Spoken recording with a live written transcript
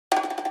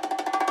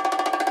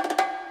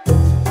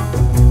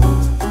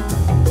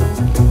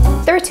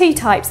There are two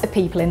types of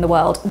people in the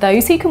world,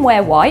 those who can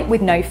wear white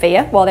with no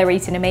fear while they're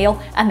eating a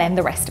meal, and then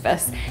the rest of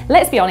us.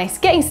 Let's be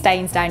honest, getting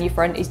stains down your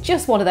front is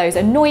just one of those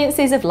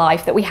annoyances of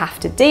life that we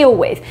have to deal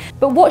with.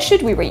 But what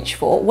should we reach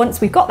for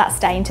once we've got that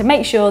stain to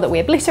make sure that we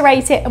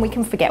obliterate it and we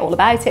can forget all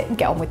about it and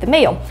get on with the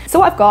meal?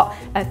 So I've got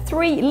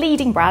 3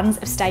 leading brands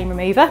of stain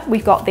remover.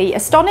 We've got the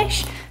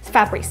Astonish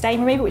fabric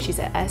stain remover, which is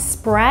a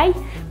spray,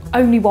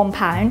 only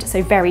 £1,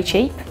 so very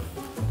cheap.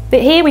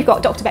 But here we've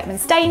got Dr.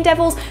 Beckman's Stain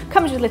Devils,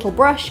 comes with a little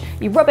brush,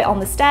 you rub it on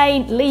the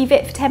stain, leave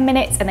it for 10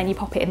 minutes and then you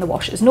pop it in the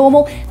wash as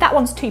normal. That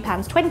one's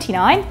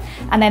 £2.29.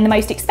 And then the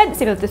most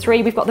expensive of the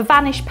 3, we've got the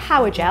Vanish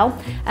Power Gel.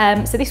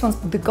 So this one's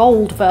the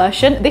gold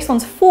version. This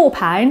one's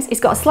 £4.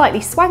 It's got a slightly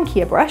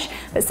swankier brush,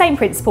 but same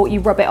principle, you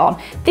rub it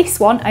on. This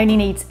one only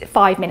needs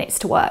 5 minutes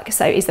to work,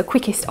 so it's the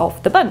quickest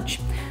of the bunch.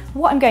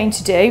 What I'm going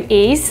to do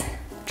is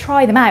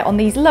try them out on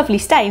these lovely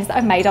stains that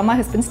I've made on my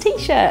husband's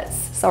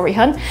t-shirts. Sorry,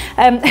 hun.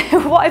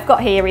 What I've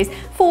got here is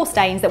 4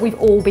 stains that we've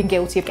all been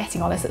guilty of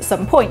getting on us at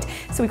some point.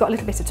 So we've got a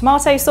little bit of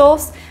tomato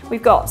sauce,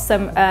 we've got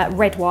some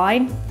red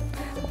wine,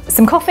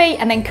 some coffee,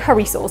 and then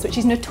curry sauce, which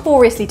is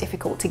notoriously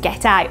difficult to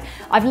get out.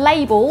 I've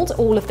labelled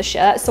all of the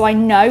shirts so I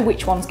know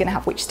which one's going to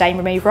have which stain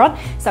remover on.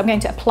 So I'm going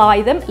to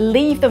apply them,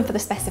 leave them for the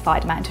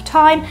specified amount of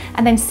time,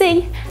 and then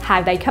see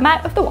how they come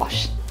out of the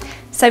wash.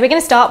 So we're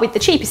going to start with the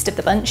cheapest of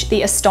the bunch,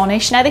 the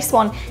Astonish. Now this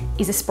one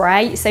is a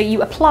spray, so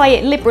you apply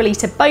it liberally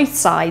to both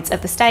sides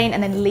of the stain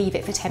and then leave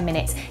it for 10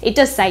 minutes. It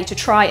does say to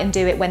try and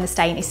do it when the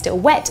stain is still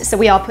wet, so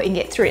we are putting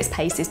it through its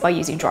paces by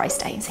using dry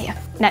stains here.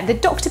 Now the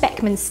Dr.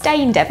 Beckman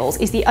Stain Devils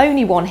is the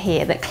only one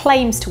here that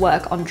claims to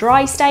work on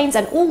dry stains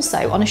and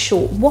also on a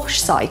short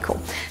wash cycle.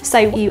 So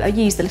you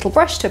use the little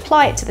brush to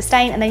apply it to the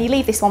stain and then you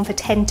leave this one for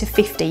 10 to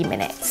 15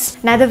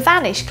 minutes. Now the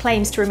Vanish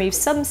claims to remove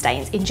some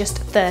stains in just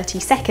 30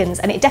 seconds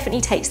and it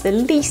definitely takes the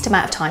least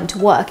amount of time to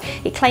work.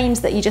 It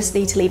claims that you just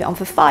need to leave it on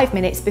for 5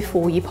 minutes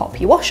before you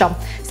pop your wash on.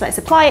 So let's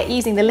apply it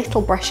using the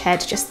little brush head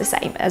just the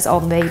same as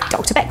on the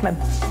Dr. Beckman.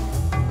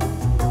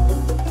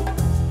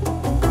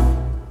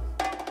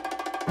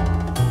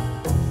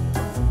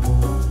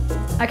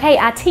 Okay,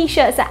 our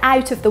t-shirts are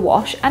out of the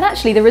wash and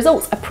actually the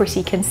results are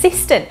pretty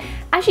consistent.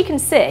 As you can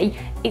see,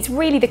 it's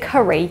really the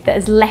curry that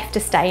has left a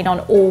stain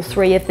on all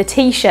 3 of the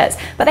t-shirts,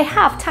 but they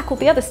have tackled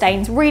the other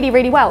stains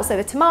really well. So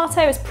the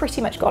tomato has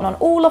pretty much gone on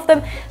all of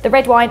them, the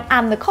red wine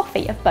and the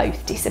coffee have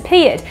both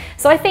disappeared.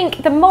 So I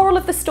think the moral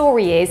of the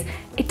story is,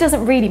 it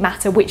doesn't really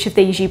matter which of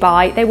these you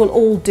buy, they will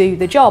all do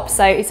the job.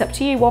 So it's up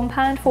to you, £1,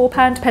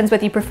 £4, depends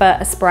whether you prefer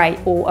a spray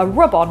or a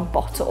rub-on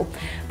bottle.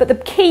 But the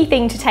key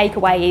thing to take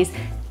away is,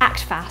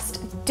 act fast.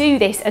 Do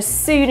this as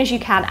soon as you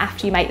can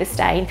after you make the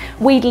stain.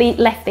 We'd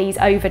left these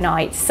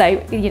overnight,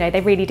 so you know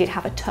they really did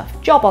have a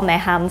tough job on their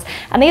hands.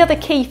 And the other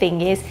key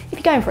thing is, if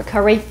you're going for a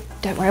curry,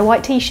 don't wear a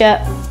white t-shirt.